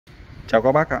Chào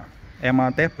các bác ạ. Em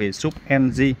test về súp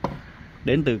NG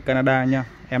đến từ Canada nha.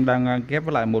 Em đang ghép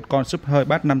với lại một con súp hơi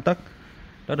bát 5 tấc.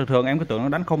 Đó, thường thường em cứ tưởng nó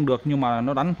đánh không được, nhưng mà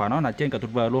nó đánh phải nói là trên cả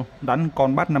tuyệt vời luôn. Đánh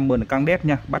con bát 50 là căng đét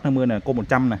nha. Bát 50 này cô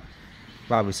 100 này.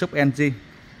 Và về súp NG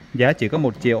giá chỉ có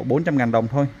 1.400.000 đồng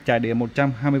thôi. Chạy điện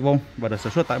 120V và được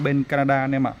sản xuất tại bên Canada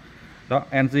anh em ạ. Đó,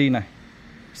 NG này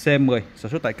C10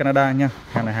 sản xuất tại Canada nha.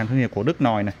 Hàng này hàng thương hiệu của Đức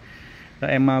nòi này. Đó,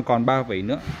 em còn 3 vị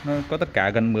nữa, nó có tất cả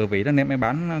gần 10 vị đó anh em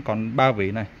bán còn 3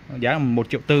 vị này, giá là 1.4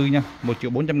 triệu nha,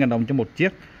 1.400.000 đồng cho một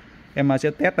chiếc. Em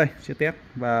sẽ test đây, sẽ test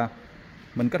và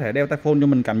mình có thể đeo tai phone cho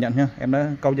mình cảm nhận nha. Em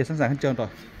đã câu dây sẵn sàng hết trơn rồi.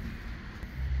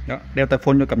 Đó, đeo tai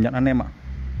phone cho cảm nhận anh em ạ.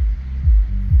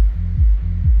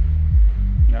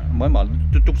 Đó, mới mở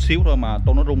chút xíu thôi mà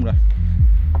tô nó rung rồi.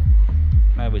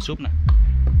 Này về súp này,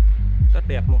 rất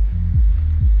đẹp luôn,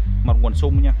 mặt nguồn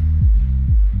sung nha.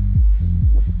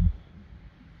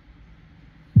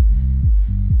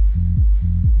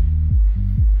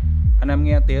 Anh em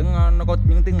nghe tiếng nó có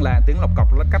những tiếng lạ, tiếng lọc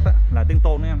cọc lách cách đó, là tiếng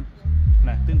tôn đấy em.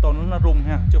 Này, tiếng tôn nó rung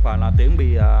ha, chứ không phải là tiếng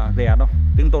bị rè đâu.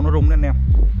 Tiếng tôn nó rung đấy anh em.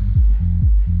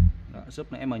 Đó,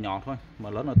 súp này em mở nhỏ thôi, mà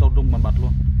lớn là tôn rung bần bật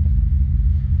luôn.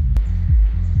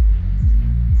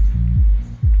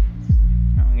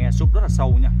 Đó, nghe súp rất là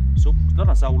sâu nha, súp rất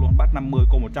là sâu luôn, bát 50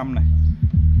 cô 100 này.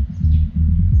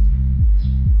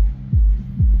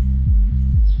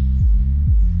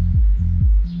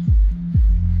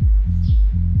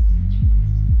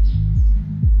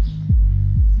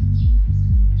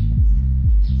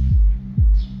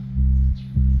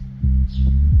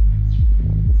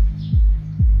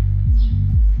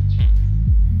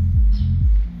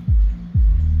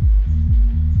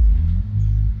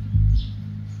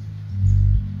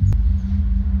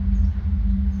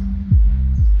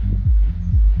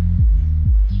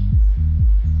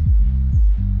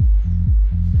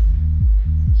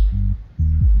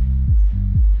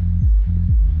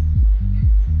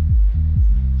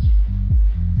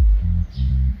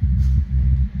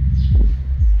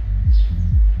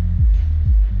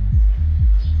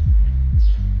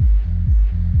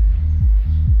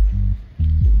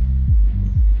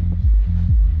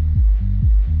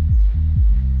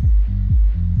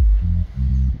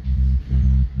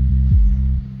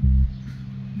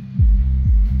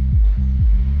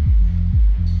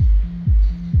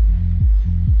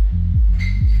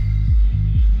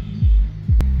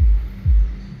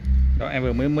 Đó, em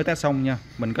vừa mới test xong nha.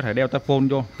 Mình có thể đeo tai phone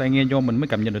vô, tai nghe vô mình mới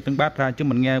cảm nhận được tiếng bass ra, chứ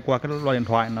mình nghe qua cái loa điện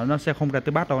thoại nó sẽ không ra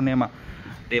tiếng bass đâu anh em ạ.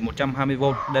 Điện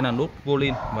 120V, đây là nút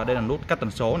volume và đây là nút cắt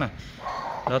tần số này.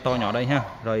 Đó, to nhỏ đây ha.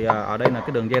 Rồi ở đây là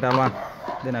cái đường dây ra loa.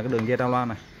 Đây là cái đường dây ra loa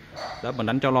này. Đó, mình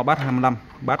đánh cho loa bass 25,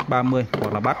 bass 30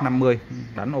 hoặc là bass 50,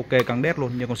 đánh ok căng đét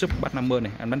luôn. Như con súp bass 50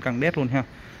 này, em đánh căng đét luôn ha.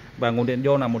 Và nguồn điện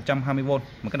vô là 120V,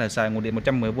 mà cái này xài nguồn điện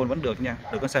 110V vẫn được nha.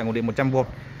 Đừng có xài nguồn điện 100V.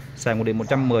 Xài nguồn điện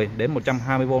 110 đến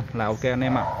 120V là ok anh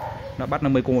em ạ. Nó bắt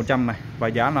 50 cùng 100 này và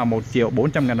giá là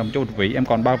 1.400.000 đồng cho một vị. Em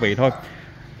còn 3 vị thôi.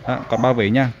 Còn 3 vị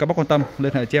nha. Các bác quan tâm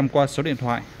liên hệ cho em qua số điện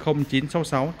thoại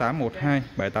 0966 812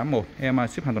 781. Em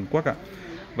ship hàng toàn quốc ạ.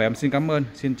 Và em xin cảm ơn.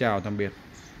 Xin chào tạm biệt.